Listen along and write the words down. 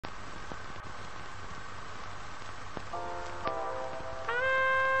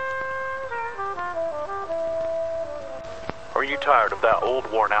Are you tired of that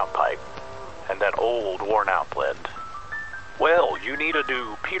old worn-out pipe and that old worn-out blend? Well, you need a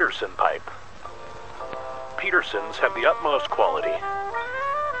new Peterson pipe. Petersons have the utmost quality,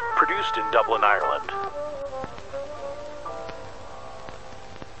 produced in Dublin, Ireland.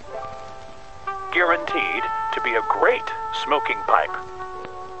 Guaranteed to be a great smoking pipe.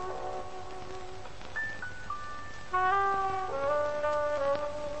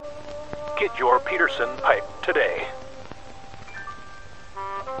 Get your Peterson pipe today.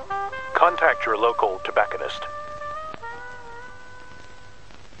 Contact your local tobacconist.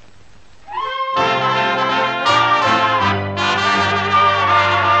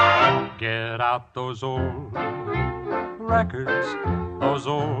 Get out those old records, those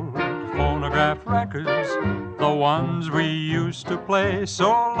old phonograph records, the ones we used to play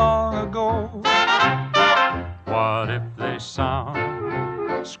so long ago. What if they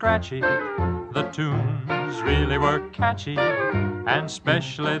sound scratchy? The tunes really were catchy, and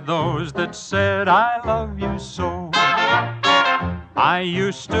especially those that said, I love you so. I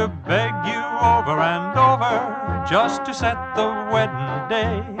used to beg you over and over just to set the wedding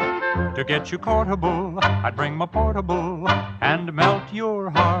day. To get you courtable, I'd bring my portable and melt your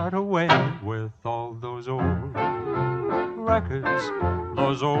heart away with all those old records,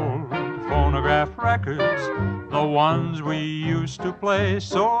 those old phonograph records, the ones we used to play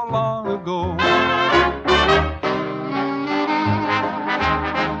so long ago.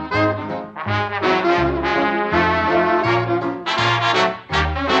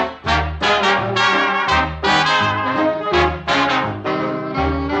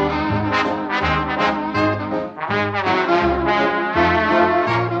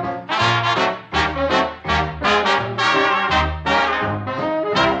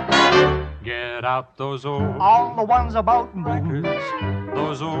 Out those old all the ones about moons,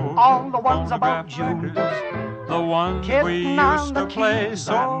 those old all the ones about June, the ones we used to play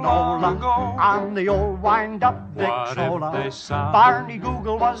so long ago. On the old wind-up Victrola, Barney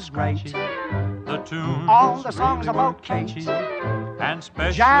Google was great. The tunes all the songs about Kate, and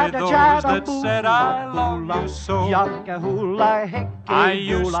especially those that said I love you so. I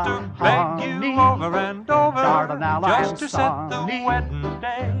used to beg you over and over just to set the wedding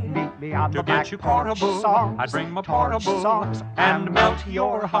day. To get you portable, I'd bring my portable and melt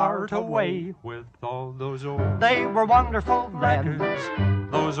your heart away with all those old. They were wonderful records,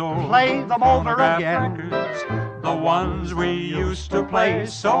 those old play them over again. Records, the ones we used to play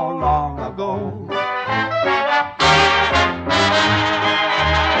so long ago.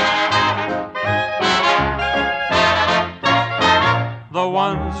 The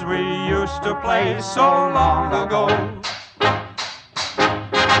ones we used to play so long ago.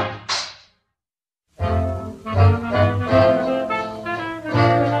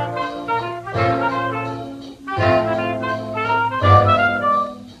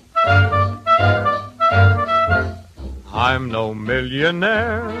 I'm no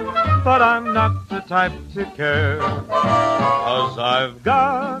millionaire, but I'm not the type to care, 'cause I've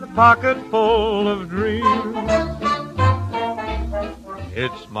got a pocket full of dreams.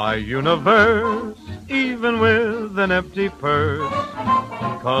 It's my universe, even with an empty purse,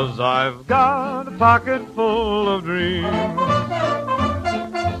 'cause I've got a pocket full of dreams.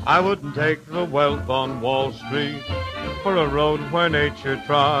 I wouldn't take the wealth on Wall Street for a road where nature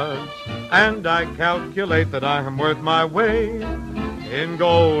trods, and I calculate that I am worth my weight in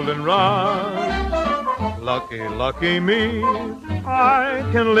goldenrod. Lucky, lucky me, I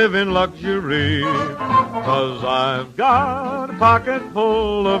can live in luxury, 'cause I've got a pocket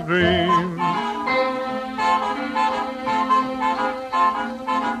full of dreams.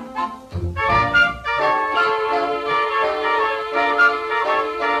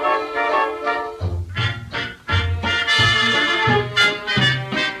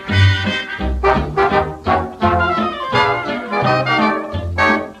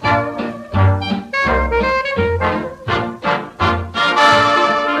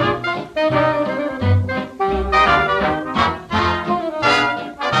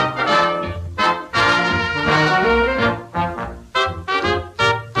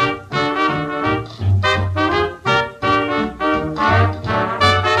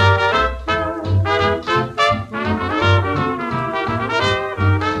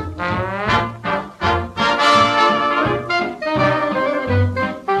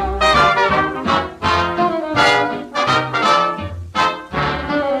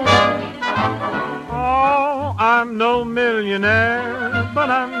 I'm no millionaire, but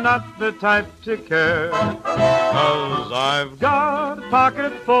I'm not the type to care, 'cause I've got a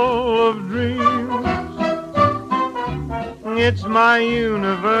pocket full of dreams. It's my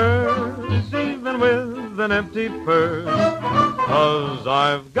universe, even with an empty purse, 'cause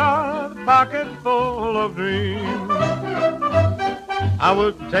I've got a pocket full of dreams. I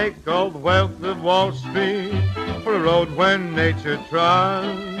would take all the wealth of Wall Street for a road where nature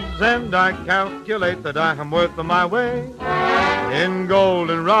trods, and I calculate that I am worth my weight in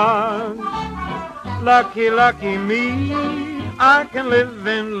goldenrods. Lucky, lucky me, I can live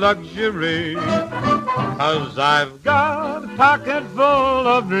in luxury, 'cause I've got a pocket full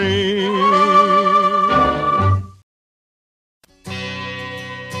of dreams.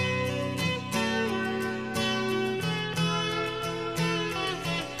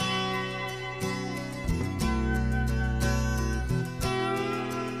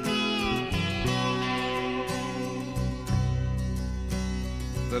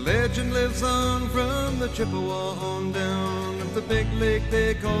 The legend lives on from the Chippewa on down of the big lake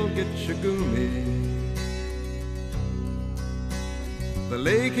they call Gitchagumi. The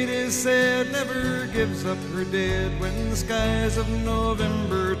lake, it is said, never gives up her dead when the skies of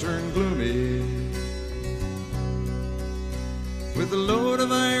November turn gloomy. With a load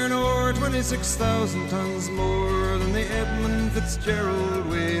of iron ore, 26,000 tons more than the Edmund Fitzgerald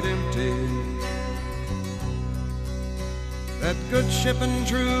weighed empty. That good ship and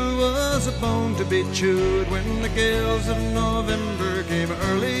true was a bone to be chewed when the gales of November came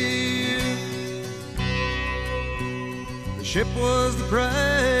early. The ship was the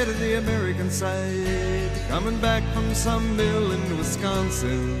pride of the American side, coming back from some mill in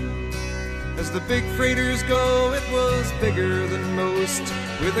Wisconsin. As the big freighters go, it was bigger than most,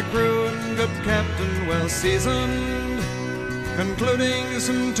 with a crew and good captain well seasoned, concluding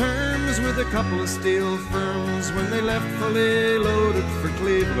some terms with a couple of steel firms when they left fully loaded for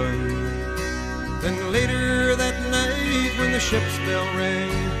Cleveland. Then later that night when the ship's bell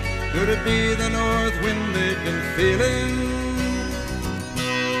rang, could it be the north wind they'd been feeling?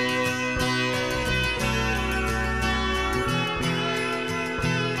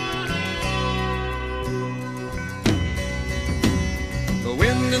 The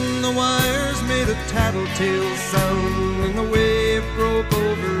wind in the wires made a tattletale sound, and the wave broke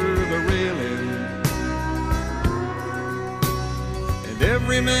over the railing. And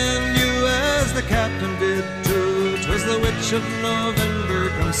every man knew, as the captain did too, 'twas the witch of November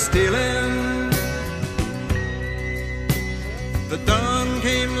come stealing. The dawn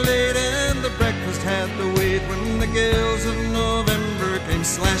came late and the breakfast had to wait when the gales of November came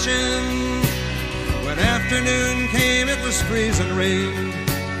slashing. When afternoon came, it was freezing rain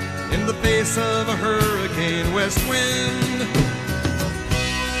in the face of a hurricane west wind.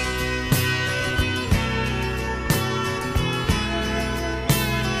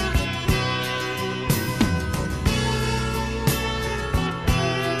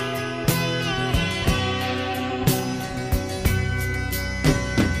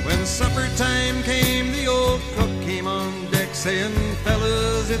 When supper time came, the old cook came on deck saying,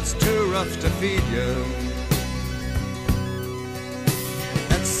 "Fellas, it's too rough to feed you."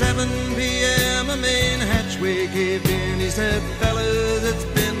 At 7 p.m. a main hatchway caved in. He said, "Fellas, it's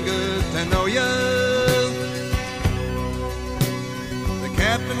been good to know ya." The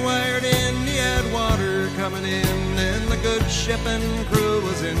captain wired in, he had water coming in, and the good ship and crew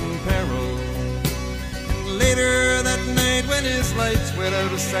was in peril. And later that night, when his lights went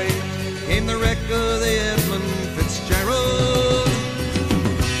out of sight, came the wreck of the Edmund Fitzgerald.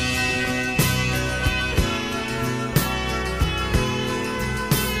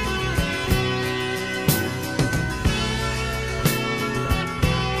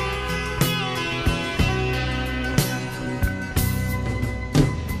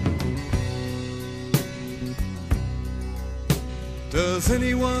 Does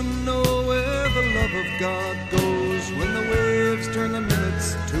anyone know where the love of God goes when the waves turn the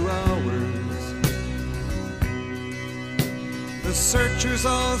minutes to hours? The searchers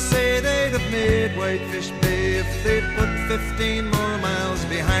all say they'd have made Whitefish Bay if they'd put 15 more miles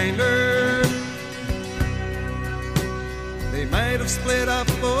behind her. They might have split up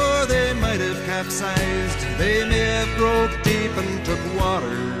or they might have capsized. They may have broke deep and took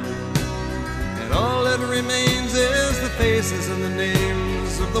water. All that remains is the faces and the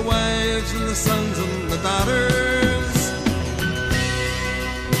names of the wives and the sons and the daughters.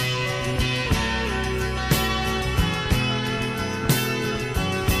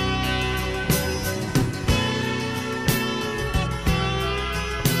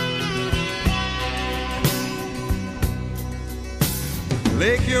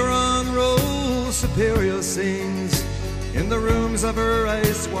 Lake Huron rolls, Superior sings in the rooms of her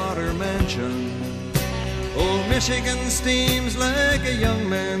ice water mansion. Old Michigan steams like a young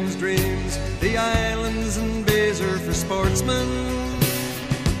man's dreams. The islands and bays are for sportsmen.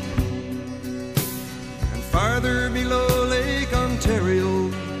 And farther below Lake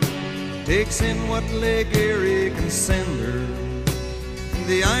Ontario takes in what Lake Erie can send her.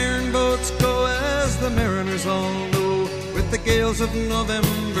 The iron boats go as the mariners all know, with the gales of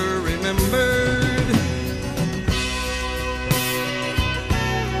November remembered.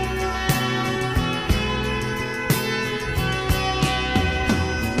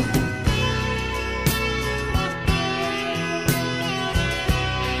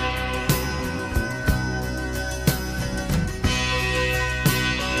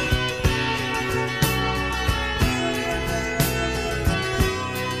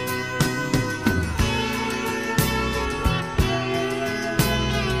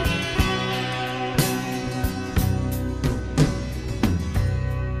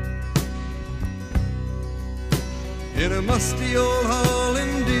 In a musty old hall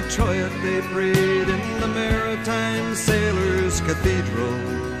in Detroit, they prayed in the Maritime Sailors' Cathedral.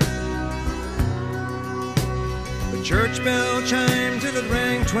 The church bell chimed till it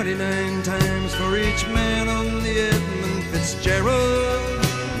rang 29 times for each man on the Edmund Fitzgerald.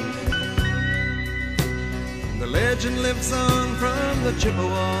 The legend lives on from the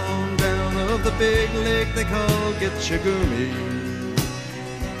Chippewa down of the big lake they call Gitchagumi.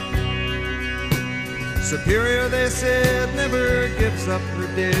 Superior, they said, never gives up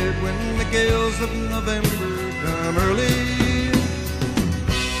her dead when the gales of November come early.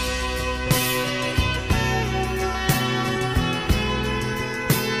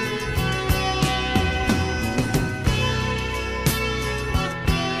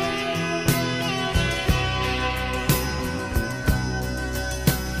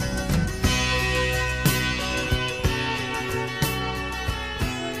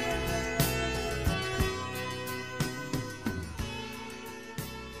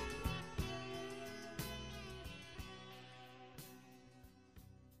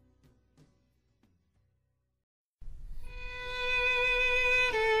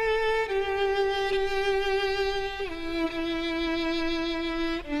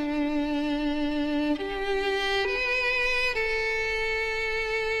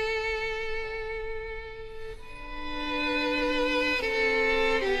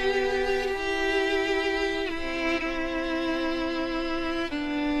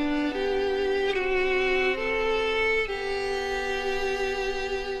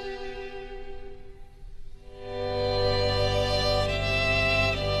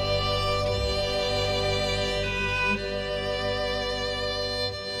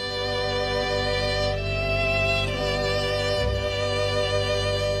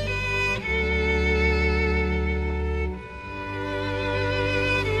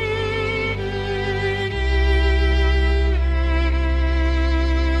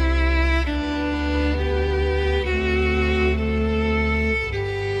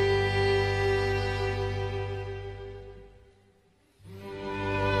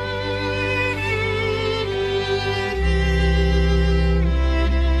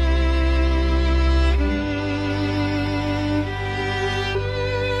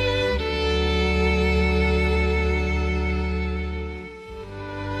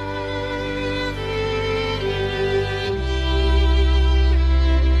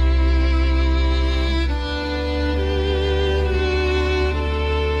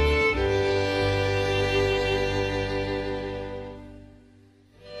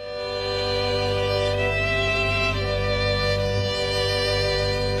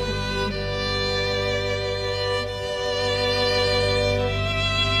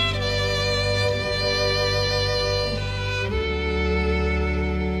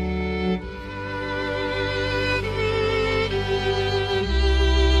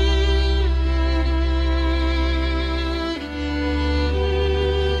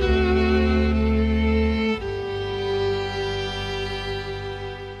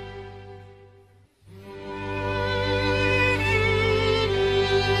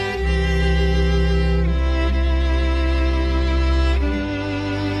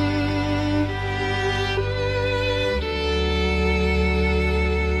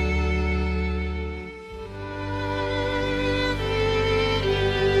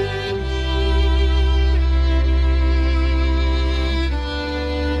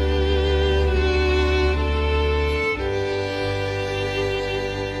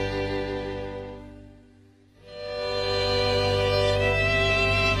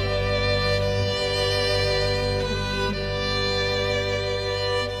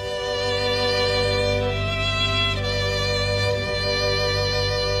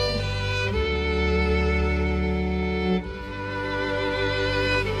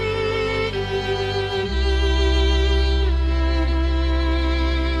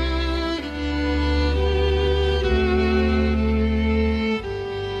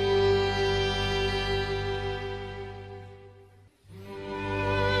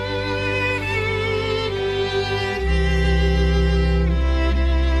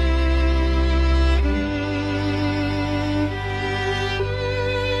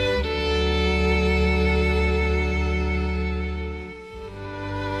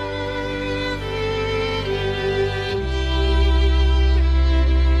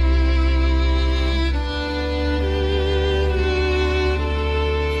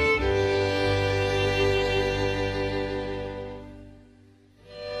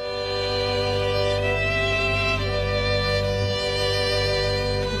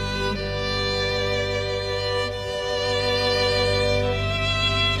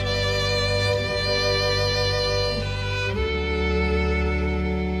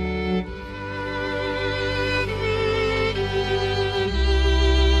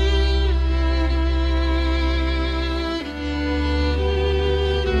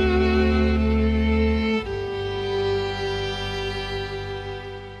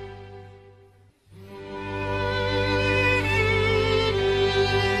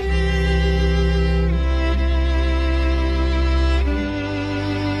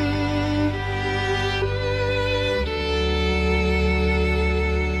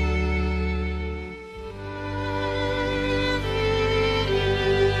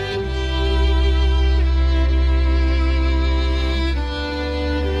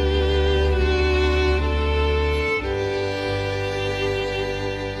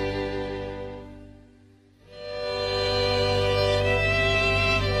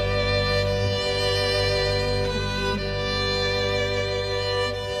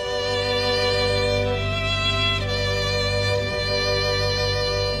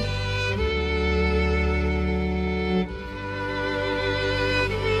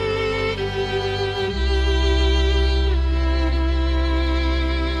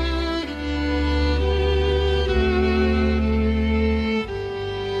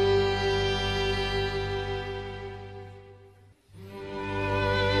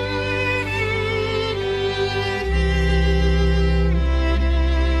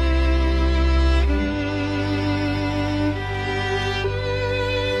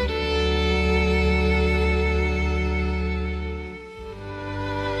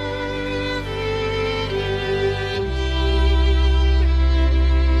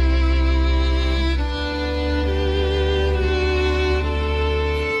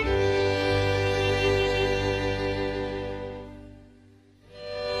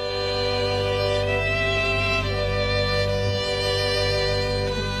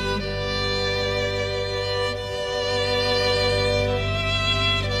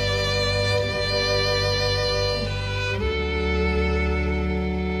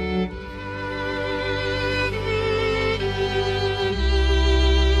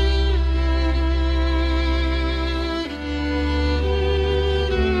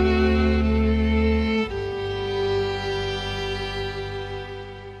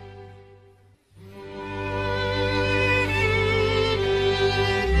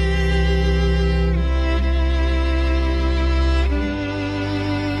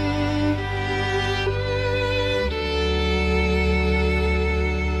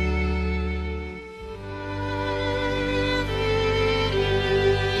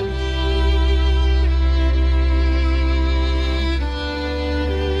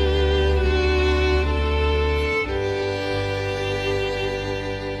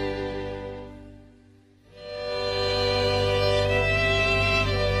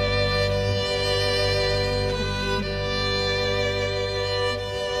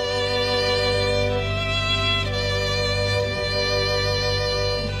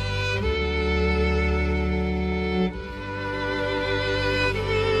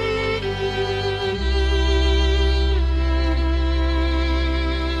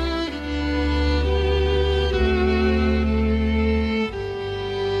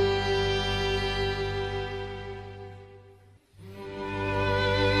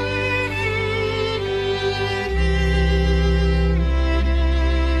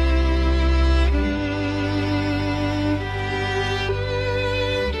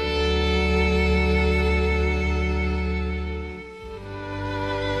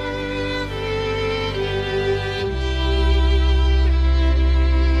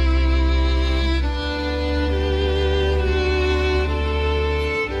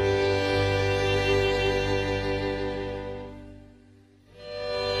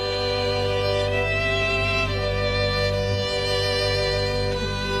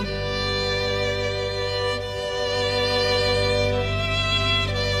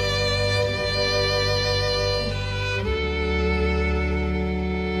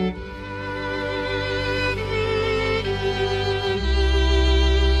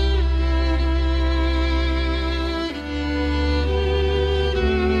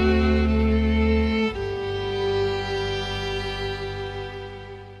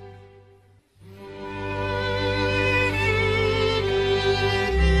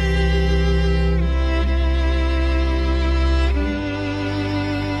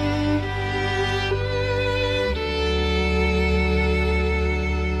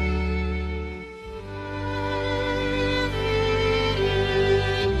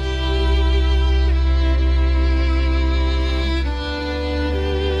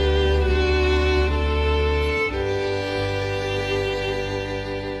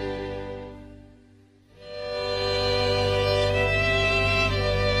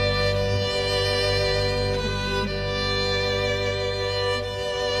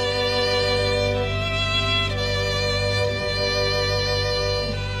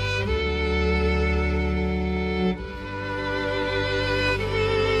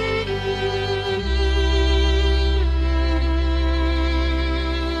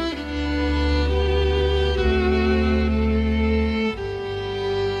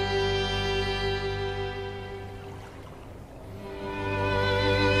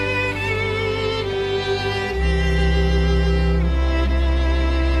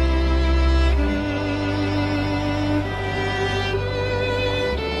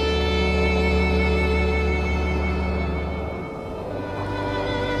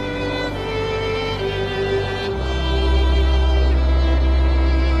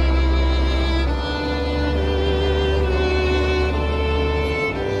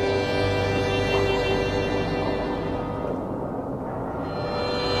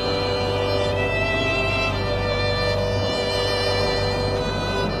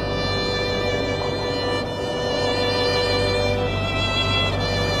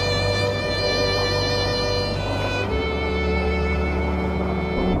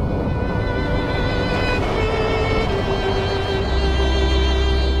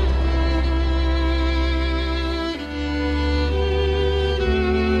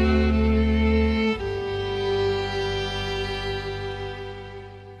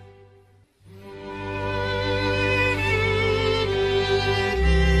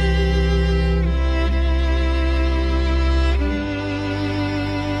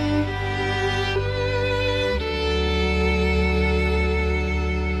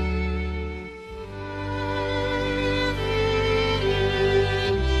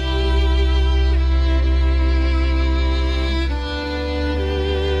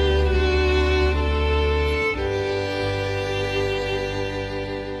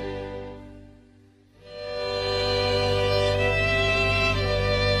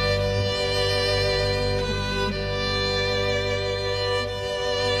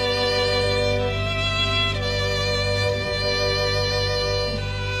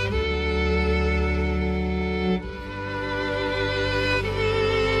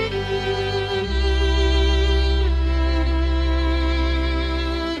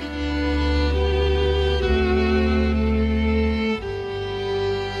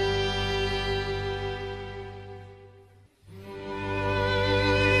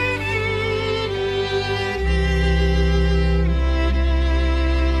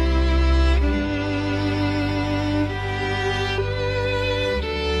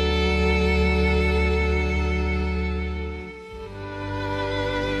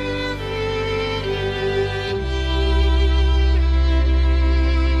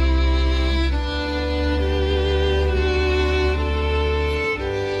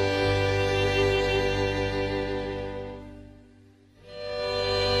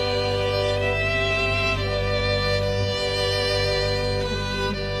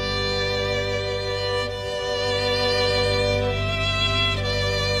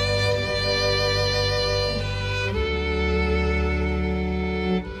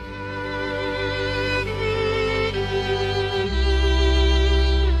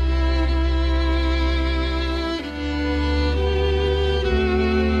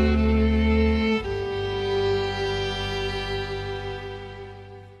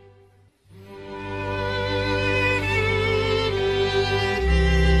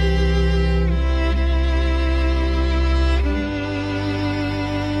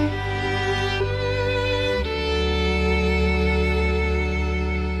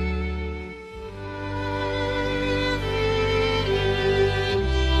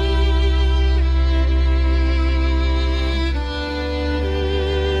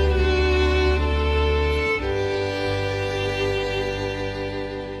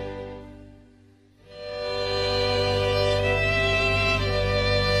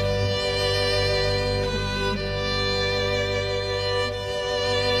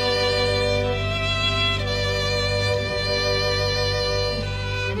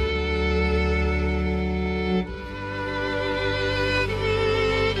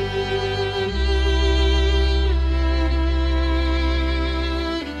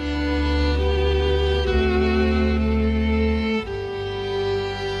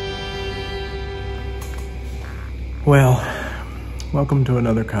 Well, welcome to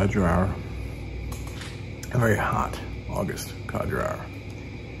another Codger Hour. A very hot August Codger Hour.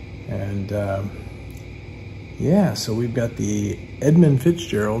 And yeah, so we've got the Edmund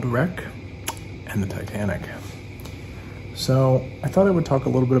Fitzgerald wreck and the Titanic. So I thought I would talk a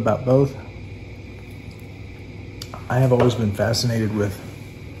little bit about both. I have always been fascinated with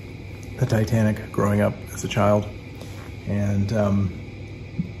the Titanic growing up as a child. And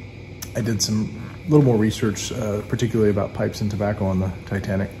I did some little more research, particularly about pipes and tobacco on the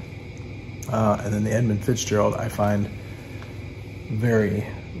Titanic. And then the Edmund Fitzgerald I find very,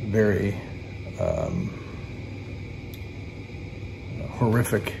 very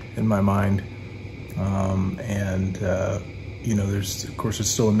horrific in my mind. You know, there's, of course, it's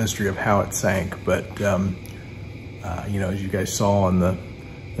still a mystery of how it sank, but, you know, as you guys saw on the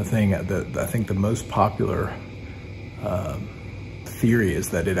thing, I think the most popular theory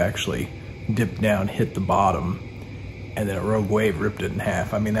is that it actually dipped down, hit the bottom, and then a rogue wave ripped it in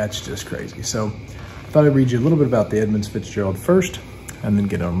half. I mean, that's just crazy. So I thought I'd read you a little bit about the Edmund Fitzgerald first, and then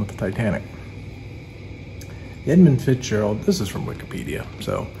get on with the Titanic. The Edmund Fitzgerald, this is from Wikipedia,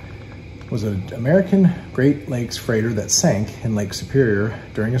 so, was an American Great Lakes freighter that sank in Lake Superior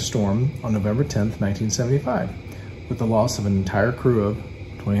during a storm on November 10th, 1975, with the loss of an entire crew of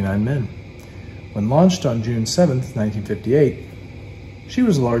 29 men. When launched on June 7th, 1958, she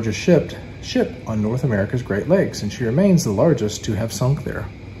was the largest ship on North America's Great Lakes, and she remains the largest to have sunk there.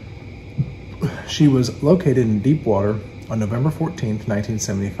 She was located in deep water on November 14th,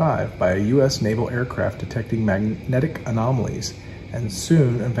 1975 by a U.S. naval aircraft detecting magnetic anomalies and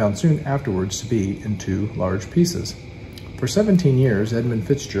found soon afterwards to be in two large pieces. For 17 years, Edmund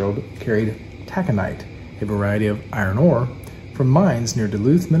Fitzgerald carried taconite, a variety of iron ore, from mines near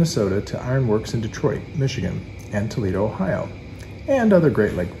Duluth, Minnesota to ironworks in Detroit, Michigan, and Toledo, Ohio, and other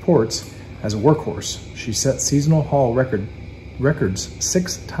Great Lake ports. As a workhorse, she set seasonal haul records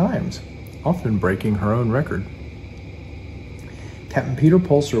 6 times, often breaking her own record. Captain Peter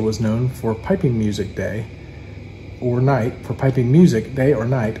Pulser was known for piping music day or night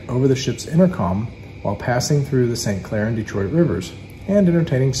over the ship's intercom while passing through the St. Clair and Detroit rivers, and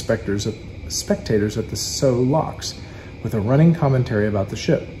entertaining spectators at the Sow locks with a running commentary about the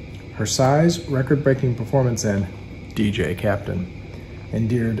ship. Her size, record-breaking performance, and DJ Captain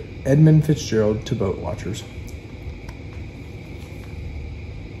endeared Edmund Fitzgerald to boat watchers.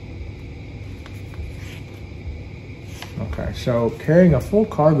 Okay, so carrying a full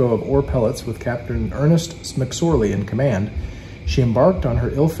cargo of ore pellets with Captain Ernest McSorley in command, she embarked on her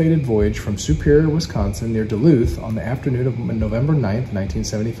ill-fated voyage from Superior, Wisconsin, near Duluth on the afternoon of November 9th,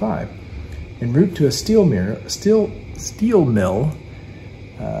 1975. En route to a steel mill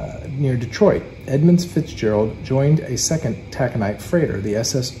near Detroit, Edmund Fitzgerald joined a second taconite freighter, the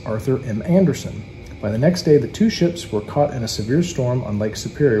SS Arthur M. Anderson. By the next day, the two ships were caught in a severe storm on Lake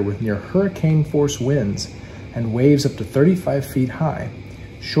Superior with near hurricane-force winds and waves up to 35 feet high.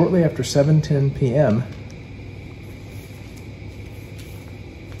 Shortly after 7:10 p.m.,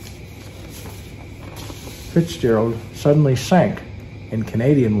 Fitzgerald suddenly sank in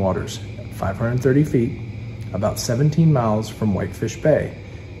Canadian waters at 530 feet, about 17 miles from Whitefish Bay,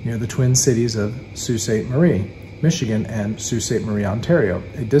 near the twin cities of Sault Ste. Marie, Michigan, and Sault Ste. Marie, Ontario,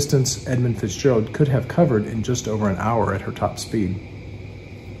 a distance Edmund Fitzgerald could have covered in just over an hour at her top speed.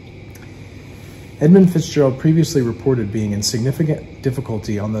 Edmund Fitzgerald previously reported being in significant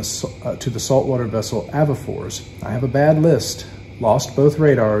difficulty on to the saltwater vessel Avafors. I have a bad list, lost both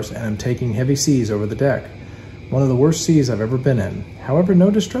radars, and am taking heavy seas over the deck. One of the worst seas I've ever been in. However,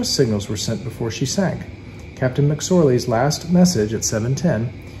 no distress signals were sent before she sank. Captain McSorley's last message at 7:10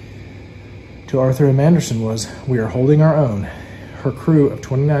 to Arthur M. Anderson was, "We are holding our own." Her crew of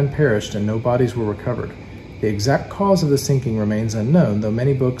 29 perished and no bodies were recovered. The exact cause of the sinking remains unknown, though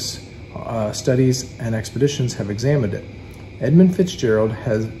many books, studies, and expeditions have examined it. Edmund Fitzgerald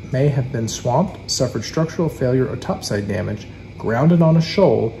may have been swamped, suffered structural failure or topside damage, grounded on a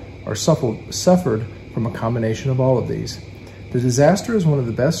shoal, or suffered from a combination of all of these. The disaster is one of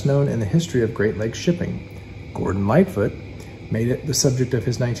the best known in the history of Great Lakes shipping. Gordon Lightfoot made it the subject of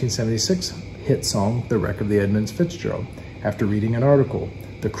his 1976 hit song, The Wreck of the Edmund Fitzgerald, after reading an article,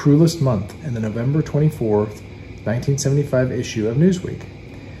 The Cruelest Month, in the November 24th, 1975 issue of Newsweek.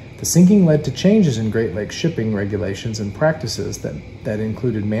 The sinking led to changes in Great Lakes shipping regulations and practices that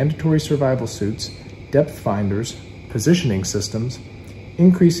included mandatory survival suits, depth finders, positioning systems,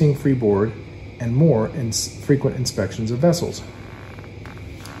 increasing freeboard, and more frequent inspections of vessels.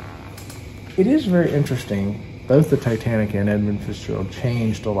 It is very interesting, both the Titanic and Edmund Fitzgerald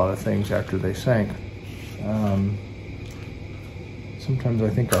changed a lot of things after they sank. Sometimes I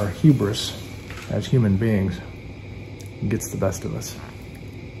think our hubris as human beings and gets the best of us.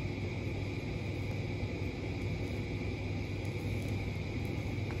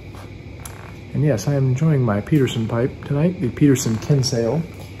 And yes, I am enjoying my Peterson pipe tonight, the Peterson Kinsale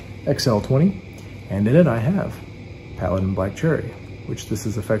XL20, and in it I have Paladin Black Cherry, which this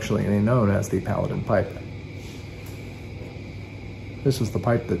is affectionately known as the Paladin pipe. This was the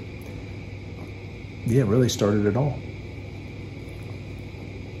pipe that, yeah, really started it all.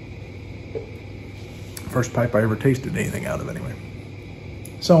 First pipe I ever tasted anything out of anyway.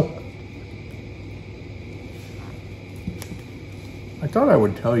 So, I thought I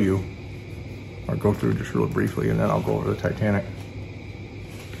would tell you, or go through just real briefly, and then I'll go over the Titanic.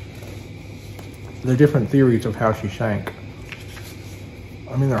 The different theories of how she sank.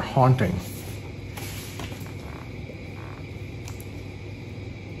 I mean, they're haunting.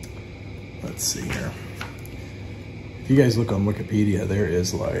 Let's see here. If you guys look on Wikipedia, there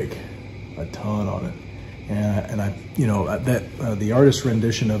is like a ton on it. And I, you know, the artist's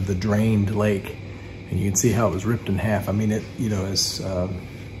rendition of the drained lake, and you can see how it was ripped in half. I mean, it, you know, as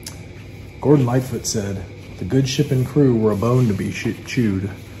Gordon Lightfoot said, the good ship and crew were a bone to be chewed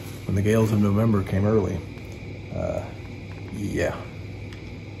when the gales of November came early. Yeah.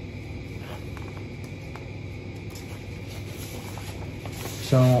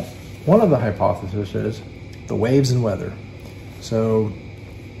 So one of the hypotheses is the waves and weather. So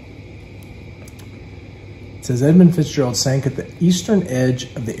it says Edmund Fitzgerald sank at the eastern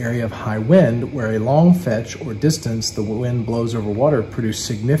edge of the area of high wind, where a long fetch or distance the wind blows over water produced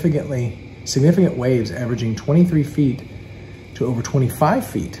significant waves averaging 23 feet to over 25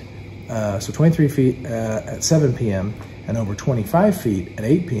 feet. So 23 feet at 7 p.m. and over 25 feet at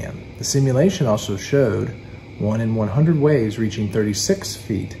 8 p.m. The simulation also showed 1 in 100 waves reaching 36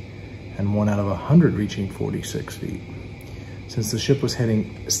 feet and 1 out of 100 reaching 46 feet. Since the ship was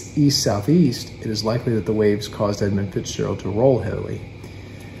heading east-southeast, it is likely that the waves caused Edmund Fitzgerald to roll heavily.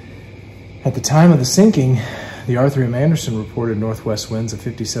 At the time of the sinking, the Arthur M. Anderson reported northwest winds of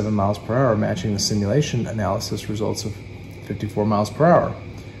 57 miles per hour, matching the simulation analysis results of 54 miles per hour.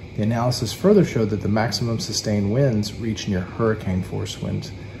 The analysis further showed that the maximum sustained winds reached near hurricane force winds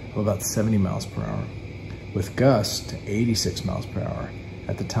of about 70 miles per hour, with gusts to 86 miles per hour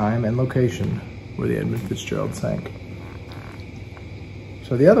at the time and location where the Edmund Fitzgerald sank.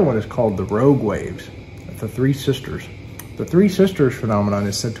 So the other one is called the rogue waves, the Three Sisters. The Three Sisters phenomenon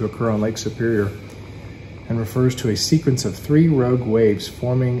is said to occur on Lake Superior and refers to a sequence of 3 rogue waves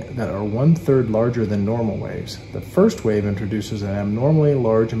forming that are 1/3 larger than normal waves. The first wave introduces an abnormally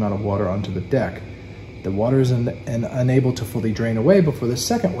large amount of water onto the deck. The water is unable to fully drain away before the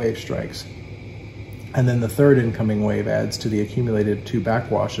second wave strikes. And then the third incoming wave adds to the accumulated 2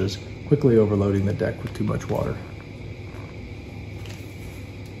 backwashes, quickly overloading the deck with too much water.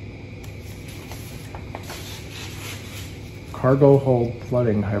 Cargo hold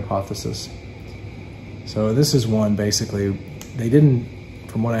flooding hypothesis. So this is one, basically, they didn't,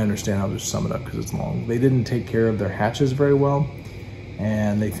 from what I understand, I'll just sum it up because it's long. They didn't take care of their hatches very well,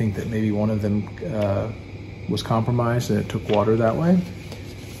 and they think that maybe one of them was compromised and it took water that way.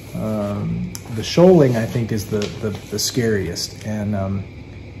 The shoaling, I think, is the scariest. And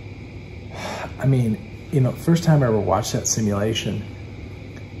I mean, you know, first time I ever watched that simulation,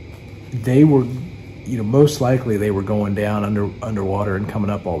 they were, you know, most likely they were going down underwater and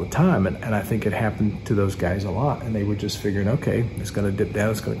coming up all the time. And I think it happened to those guys a lot. And they were just figuring, okay, it's going to dip down,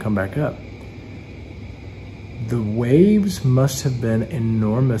 it's going to come back up. The waves must have been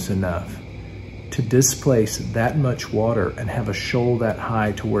enormous enough to displace that much water and have a shoal that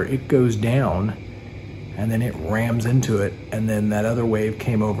high to where it goes down and then it rams into it, and then that other wave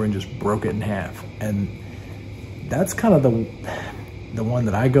came over and just broke it in half. And that's kind of the one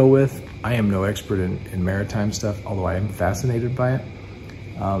that I go with. I am no expert in maritime stuff, although I am fascinated by it.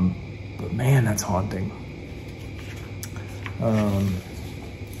 But man, that's haunting.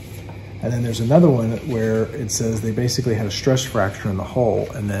 And then there's another one where it says they basically had a stress fracture in the hull,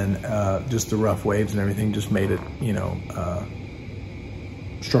 and then just the rough waves and everything just made it, you know,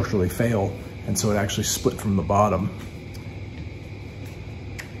 structurally fail, and so it actually split from the bottom.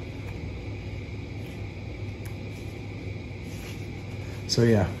 So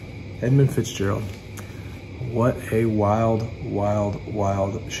yeah, Edmund Fitzgerald. What a wild, wild,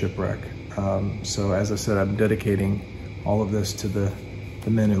 wild shipwreck. So as I said, I'm dedicating all of this to the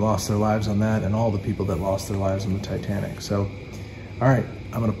men who lost their lives on that and all the people that lost their lives on the Titanic. So, all right,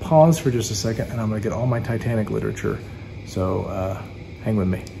 I'm gonna pause for just a second and I'm gonna get all my Titanic literature. So hang with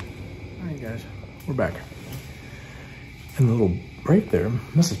me. All right, guys, we're back. In the little break there,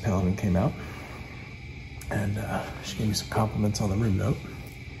 Mrs. Paladin came out and she gave me some compliments on the room note.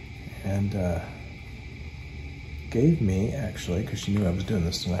 And gave me, actually, because she knew I was doing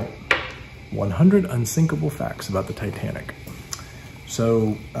this tonight, 100 unsinkable facts about the Titanic.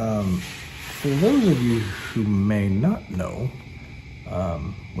 So, for those of you who may not know,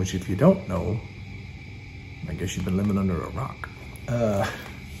 which if you don't know, I guess you've been living under a rock. The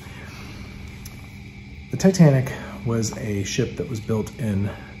Titanic was a ship that was built in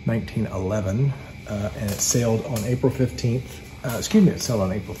 1911, and it sailed on April 15th, it sailed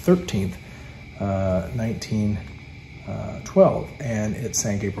on April 13th, 1912, and it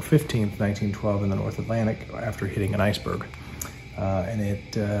sank April 15th, 1912 in the North Atlantic after hitting an iceberg. And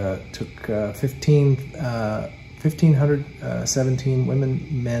it took 1,517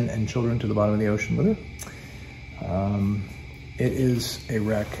 women, men, and children to the bottom of the ocean with her. It is a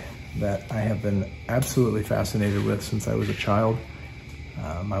wreck that I have been absolutely fascinated with since I was a child.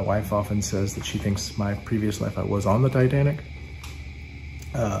 My wife often says that she thinks my previous life I was on the Titanic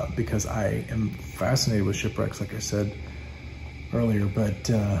because I am fascinated with shipwrecks, like I said earlier,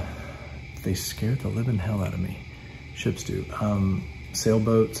 but they scared the living hell out of me. Ships do.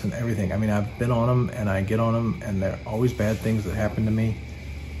 Sailboats and everything. I mean, I've been on them and I get on them and there are always bad things that happen to me.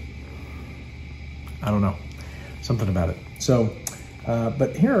 I don't know. Something about it. So,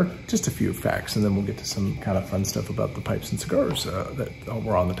 but here are just a few facts, and then we'll get to some kind of fun stuff about the pipes and cigars that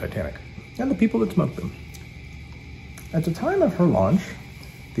were on the Titanic and the people that smoked them. At the time of her launch,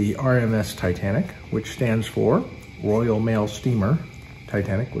 the RMS Titanic, which stands for Royal Mail Steamer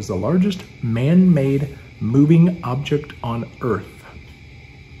Titanic, was the largest man-made moving object on Earth.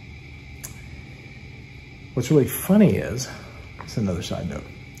 What's really funny is, it's another side note,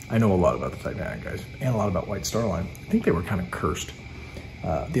 I know a lot about the Titanic, guys, and a lot about White Star Line. I think they were kind of cursed.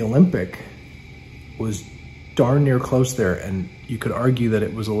 The Olympic was darn near close there, and you could argue that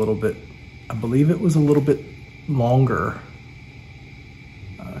it was a little bit, I believe it was a little bit longer.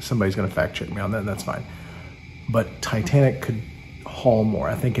 Somebody's gonna fact check me on that, and that's fine. But Titanic could haul more.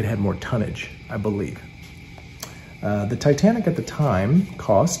 I think it had more tonnage, I believe. The Titanic at the time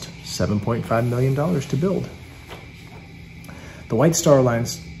cost $7.5 million to build. The White Star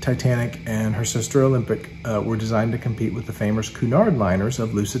Line's Titanic and her sister Olympic were designed to compete with the famous Cunard liners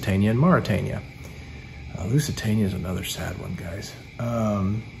of Lusitania and Mauretania. Lusitania is another sad one, guys.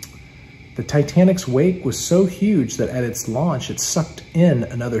 The Titanic's wake was so huge that at its launch, it sucked in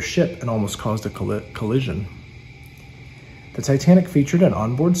another ship and almost caused a collision. The Titanic featured an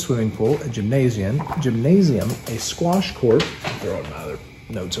onboard swimming pool, a gymnasium, a squash court, I'll throw out my other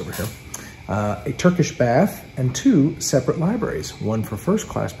notes over here, a Turkish bath, and 2 separate libraries, one for first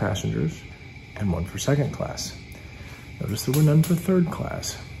class passengers and one for second class. Notice there were none for third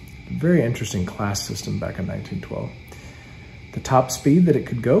class. Very interesting class system back in 1912. The top speed that it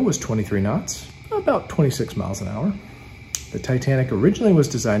could go was 23 knots, about 26 miles an hour. The Titanic originally was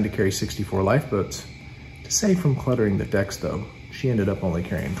designed to carry 64 lifeboats. To save from cluttering the decks, though, she ended up only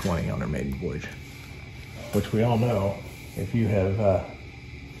carrying 20 on her maiden voyage, which we all know, if you have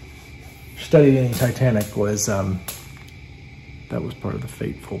studied any Titanic, was that was part of the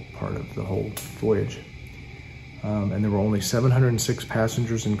fateful part of the whole voyage. And there were only 706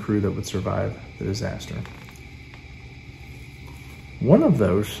 passengers and crew that would survive the disaster. One of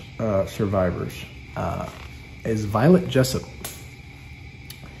those survivors is Violet Jessup.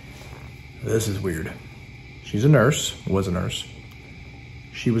 This is weird. She's a nurse, was a nurse.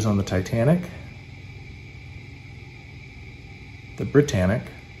 She was on the Titanic, the Britannic,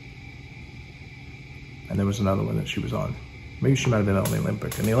 and there was another one that she was on. Maybe she might have been on the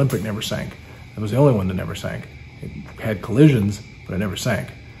Olympic, and the Olympic never sank. It was the only one that never sank. It had collisions, but it never sank.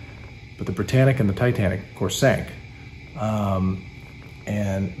 But the Britannic and the Titanic, of course, sank.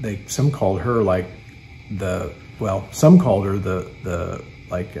 And some called her like some called her the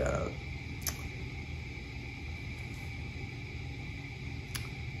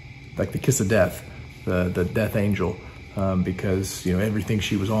kiss of death, the death angel, because, you know, everything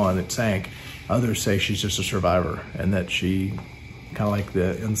she was on, it sank. Others say she's just a survivor and that she, kind of like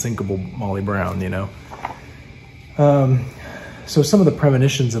the unsinkable Molly Brown, you know. So some of the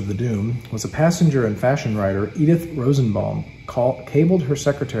premonitions of the doom was a passenger and fashion writer, Edith Rosenbaum, cabled her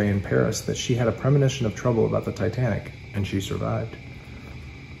secretary in Paris that she had a premonition of trouble about the Titanic, and she survived.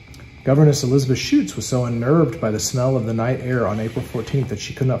 Governess Elizabeth Schutz was so unnerved by the smell of the night air on April 14th that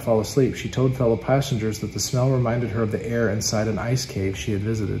she could not fall asleep. She told fellow passengers that the smell reminded her of the air inside an ice cave she had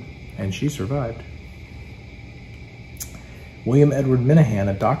visited, and she survived. William Edward Minahan,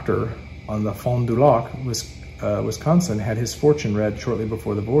 a doctor on the Fond du Lac, Wisconsin, had his fortune read shortly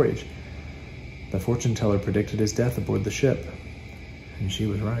before the voyage. The fortune teller predicted his death aboard the ship, and she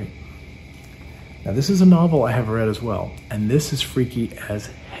was right. Now, this is a novel I have read as well, and this is freaky as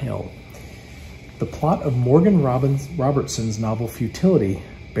hell. The plot of Morgan Robertson's novel Futility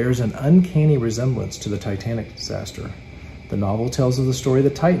bears an uncanny resemblance to the Titanic disaster. The novel tells of the story of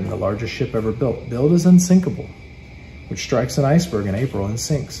the Titan, the largest ship ever built, billed as unsinkable, which strikes an iceberg in April and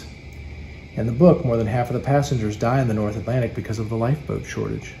sinks. In the book, more than half of the passengers die in the North Atlantic because of the lifeboat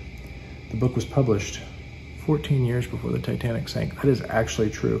shortage. The book was published 14 years before the Titanic sank. That is actually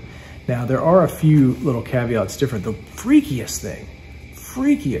true. Now, there are a few little caveats different. The freakiest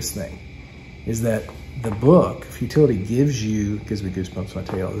thing is that the book, Futility, gives me goosebumps when I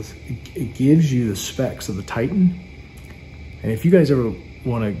tell you all this, it gives you the specs of the Titan. And if you guys ever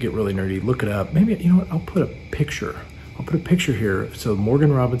want to get really nerdy, look it up. Maybe, you know what, I'll put a picture here. So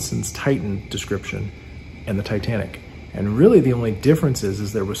Morgan Robinson's Titan description and the Titanic. And really the only difference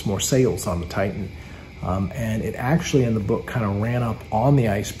is there was more sails on the Titan. And it actually in the book kind of ran up on the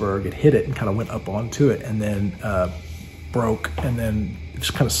iceberg. It hit it and kind of went up onto it and then broke and then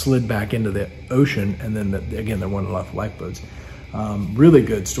just kind of slid back into the ocean. And then again, there weren't enough lifeboats. Really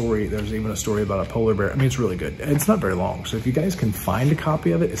good story. There's even a story about a polar bear. I mean, it's really good. It's not very long. So if you guys can find a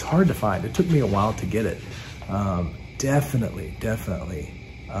copy of it, it's hard to find. It took me a while to get it. Definitely,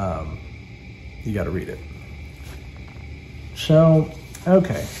 you got to read it. So,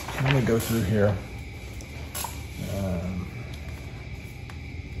 okay, I'm gonna go through here.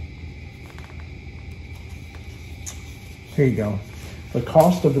 Here you go. The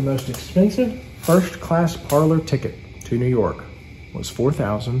cost of the most expensive first-class parlor ticket to New York was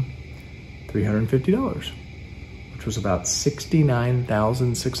 $4,350, which was about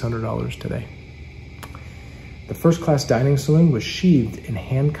 $69,600 today. The first-class dining saloon was sheathed in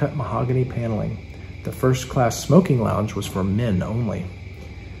hand-cut mahogany paneling. The first-class smoking lounge was for men only.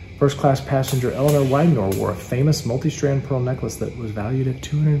 First-class passenger Eleanor Widener wore a famous multi-strand pearl necklace that was valued at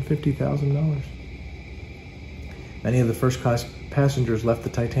 $250,000. Many of the first-class passengers left the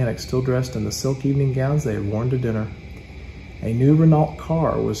Titanic still dressed in the silk evening gowns they had worn to dinner. A new Renault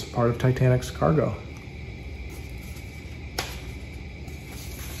car was part of Titanic's cargo.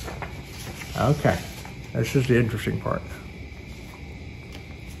 Okay, this is the interesting part.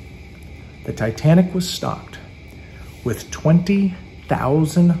 The Titanic was stocked with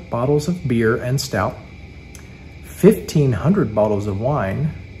 20,000 bottles of beer and stout, 1,500 bottles of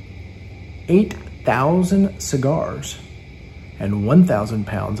wine, 8,000 cigars, and 1,000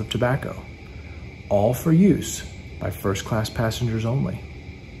 pounds of tobacco, all for use by first-class passengers only.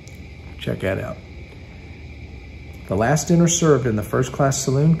 Check that out. The last dinner served in the first-class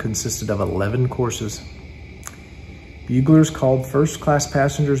saloon consisted of 11 courses. Buglers called first-class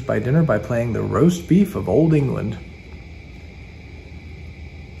passengers by dinner by playing the roast beef of Old England.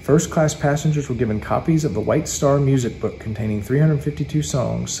 First-class passengers were given copies of the White Star music book containing 352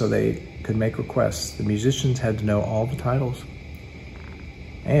 songs so they could make requests. The musicians had to know all the titles.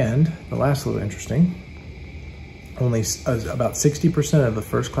 And the last little interesting, only about 60% of the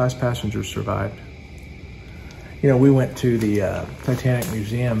first-class passengers survived. You know, we went to the Titanic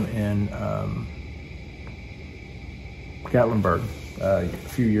Museum in Gatlinburg a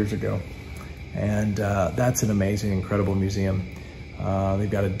few years ago, and that's an amazing, incredible museum.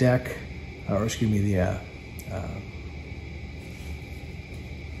 They've got a deck, or excuse me, isn't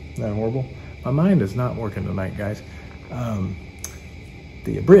that horrible? My mind is not working tonight, guys.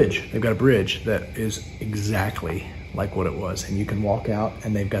 The bridge, they've got a bridge that is exactly like what it was, and you can walk out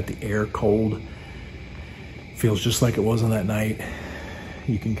and they've got the air cold, feels just like it was on that night.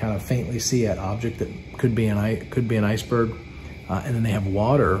 You can kind of faintly see an object that could be an iceberg, and then they have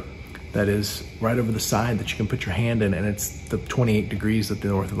water that is right over the side that you can put your hand in, and it's the 28 degrees that the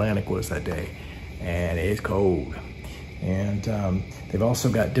North Atlantic was that day, and it's cold. And they've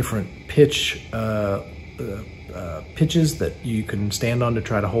also got different pitches that you can stand on to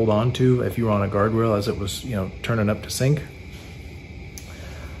try to hold on to if you were on a guardrail as it was, you know, turning up to sink.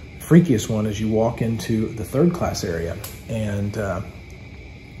 Freakiest one is you walk into the third class area, and I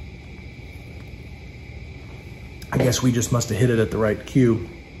guess we just must have hit it at the right cue.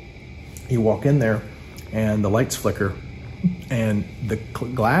 You walk in there and the lights flicker, and the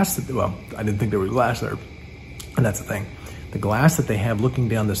glass, well, I didn't think there was glass there, and that's the thing. The glass that they have looking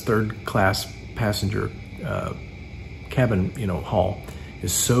down this third class passenger cabin, you know, hall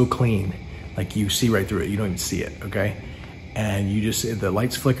is so clean, like you see right through it. You don't even see it, okay? And you just, the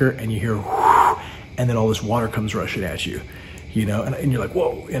lights flicker and you hear, whoosh, and then all this water comes rushing at you, you know, and you're like,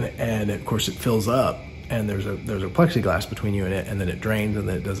 whoa, and of course it fills up, and there's a plexiglass between you and it, and then it drains, and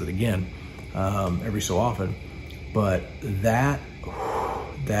then it does it again every so often. But that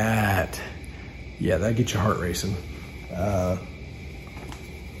gets your heart racing.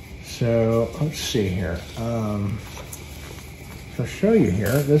 So let's see here. So to show you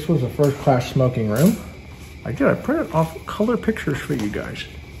here, this was a first-class smoking room. I printed off color pictures for you guys.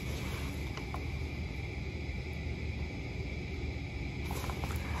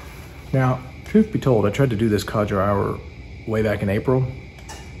 Now, truth be told, I tried to do this Codger Hour way back in April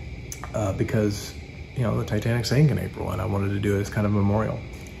because, you know, the Titanic sank in April and I wanted to do it as kind of a memorial.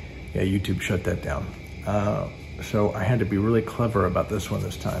 Yeah, YouTube shut that down. So I had to be really clever about this one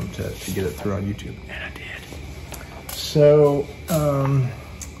this time to get it through on YouTube, and I did. So,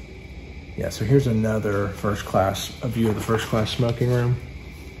 yeah, so here's another a view of the first-class smoking room.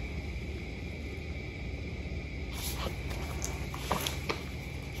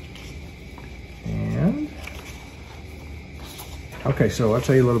 And, okay, so I'll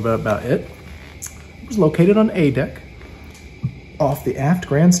tell you a little bit about it. It was located on A deck. Off the aft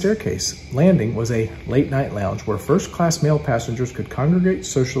grand staircase landing was a late-night lounge where first-class male passengers could congregate,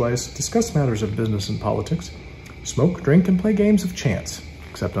 socialize, discuss matters of business and politics, smoke, drink, and play games of chance,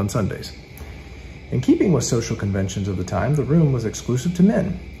 except on Sundays. In keeping with social conventions of the time, the room was exclusive to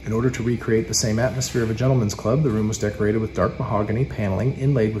men. In order to recreate the same atmosphere of a gentleman's club, the room was decorated with dark mahogany paneling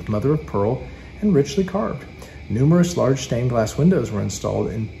inlaid with mother of pearl and richly carved. Numerous large stained glass windows were installed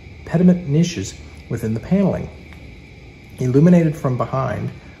in pediment niches within the paneling, illuminated from behind.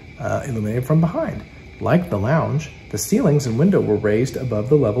 Like the lounge, the ceilings and window were raised above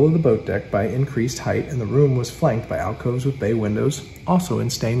the level of the boat deck by increased height, and the room was flanked by alcoves with bay windows, also in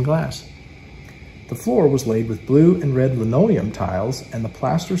stained glass. The floor was laid with blue and red linoleum tiles, and the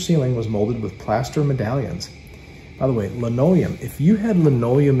plaster ceiling was molded with plaster medallions. By the way, linoleum, if you had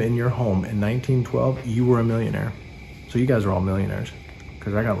linoleum in your home in 1912, you were a millionaire. So you guys are all millionaires,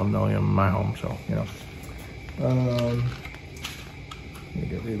 because I got linoleum in my home, so, you know. Let me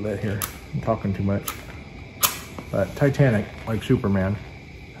get relit here. I'm talking too much. But Titanic, like Superman,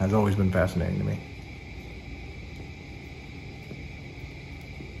 has always been fascinating to me.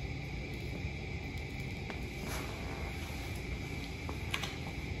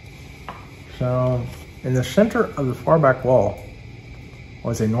 So, in the center of the far back wall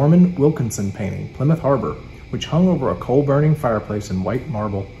was a Norman Wilkinson painting, Plymouth Harbor, which hung over a coal-burning fireplace in white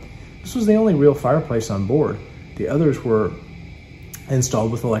marble. This was the only real fireplace on board. The others were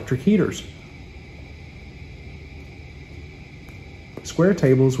installed with electric heaters. Square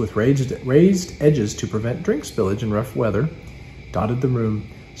tables with raised edges to prevent drink spillage in rough weather dotted the room,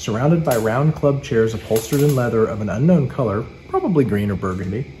 surrounded by round club chairs upholstered in leather of an unknown color, probably green or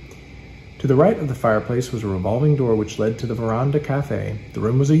burgundy. To the right of the fireplace was a revolving door which led to the veranda cafe. The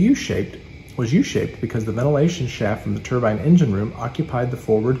room was U-shaped because the ventilation shaft from the turbine engine room occupied the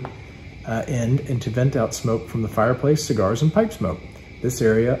forward end and to vent out smoke from the fireplace, cigars, and pipe smoke. This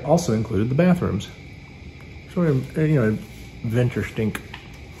area also included the bathrooms. Sort of, you know, venture stink.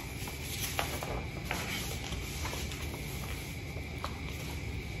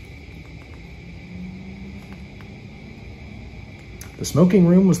 The smoking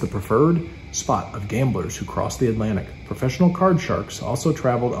room was the preferred spot of gamblers who crossed the Atlantic. Professional card sharks also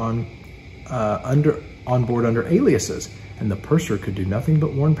traveled on board under aliases, and the purser could do nothing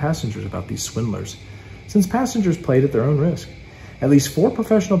but warn passengers about these swindlers, since passengers played at their own risk. At least 4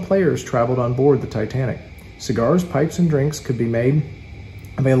 professional players traveled on board the Titanic. Cigars, pipes, and drinks could be made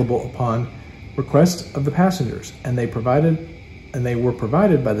available upon request of the passengers, and they were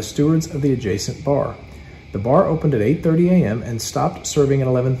provided by the stewards of the adjacent bar. The bar opened at 8:30 a.m. and stopped serving at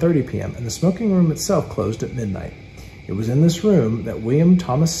 11:30 p.m., and the smoking room itself closed at midnight. It was in this room that William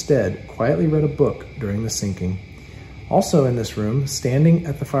Thomas Stead quietly read a book during the sinking. Also in this room, standing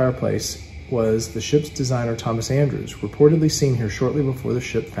at the fireplace, was the ship's designer Thomas Andrews, reportedly seen here shortly before the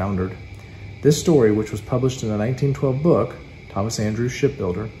ship foundered. This story, which was published in a 1912 book, Thomas Andrews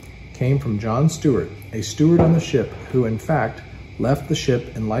Shipbuilder, came from John Stewart, a steward on the ship who, in fact, left the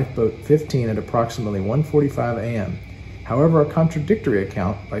ship in lifeboat 15 at approximately 1:45 a.m. However, a contradictory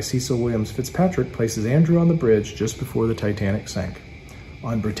account by Cecil Williams Fitzpatrick places Andrew on the bridge just before the Titanic sank.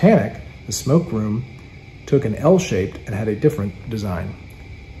 On Britannic, the smoke room took an L-shaped and had a different design.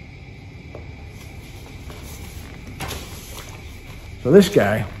 So this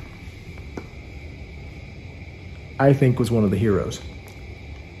guy, I think, was one of the heroes.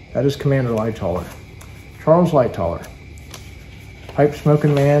 That is Commander Lightoller, Charles Lightoller. Pipe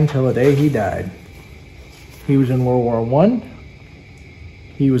smoking man till the day he died. He was in World War I.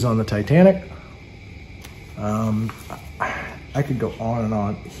 He was on the Titanic. I could go on and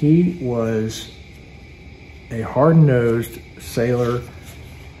on. He was a hard-nosed sailor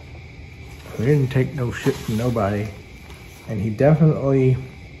who didn't take no shit from nobody. And he definitely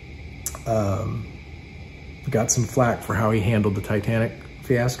got some flack for how he handled the Titanic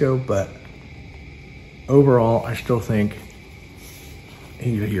fiasco, but overall, I still think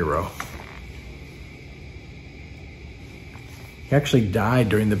He's a hero. He actually died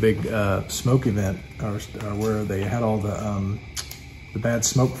during the big smoke event, or where they had all the bad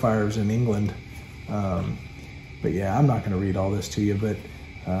smoke fires in England. But yeah, I'm not going to read all this to you, but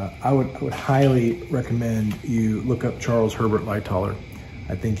I would highly recommend you look up Charles Herbert Lightoller.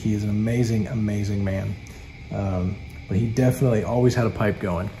 I think he is an amazing, amazing man. But he definitely always had a pipe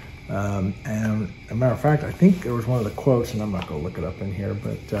going. And as a matter of fact, I think there was one of the quotes, and I'm not going to look it up in here,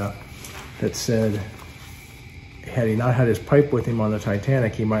 but that said, had he not had his pipe with him on the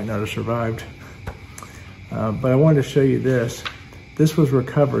Titanic, he might not have survived. But I wanted to show you this. This was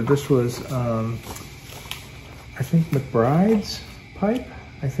recovered. This was, I think, McBride's pipe,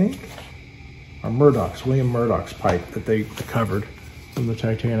 I think, or Murdoch's, William Murdoch's pipe that they recovered from the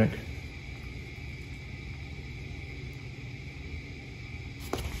Titanic.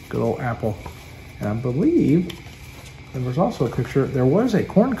 Good old apple. And I believe there was also a picture, there was a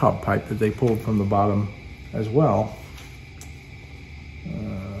corncob pipe that they pulled from the bottom as well.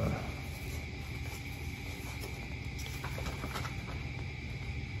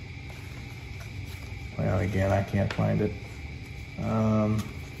 Well, again, I can't find it.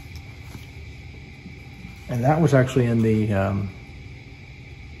 And that was actually in the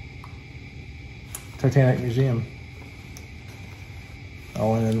Titanic Museum.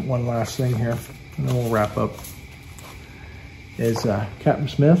 Oh, and then one last thing here, and then we'll wrap up, is Captain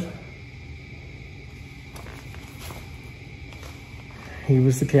Smith. He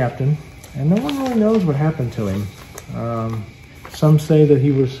was the captain, and no one really knows what happened to him. Some say that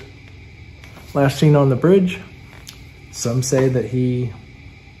he was last seen on the bridge. Some say that he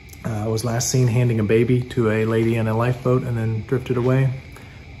was last seen handing a baby to a lady in a lifeboat and then drifted away.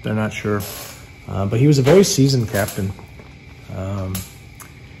 They're not sure. But he was a very seasoned captain.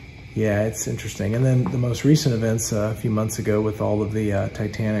 Yeah, it's interesting. And then the most recent events a few months ago with all of the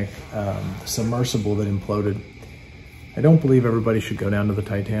Titanic submersible that imploded. I don't believe everybody should go down to the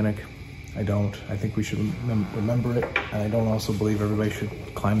Titanic. I don't. I think we should remember it. And I don't also believe everybody should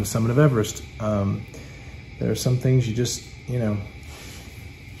climb the summit of Everest. There are some things you just, you know,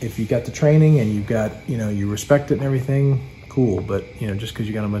 if you got the training and you've got, you know, you respect it and everything, cool. But, you know, just because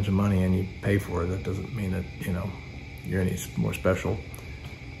you got a bunch of money and you pay for it, that doesn't mean that, you know, you're any more special.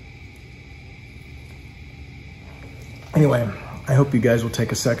 Anyway, I hope you guys will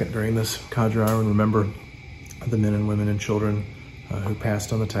take a second during this Codger Hour and remember the men and women and children who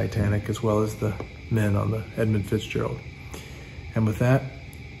passed on the Titanic, as well as the men on the Edmund Fitzgerald. And with that,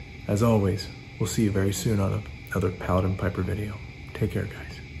 as always, we'll see you very soon on another Paladin Piper video. Take care, guys.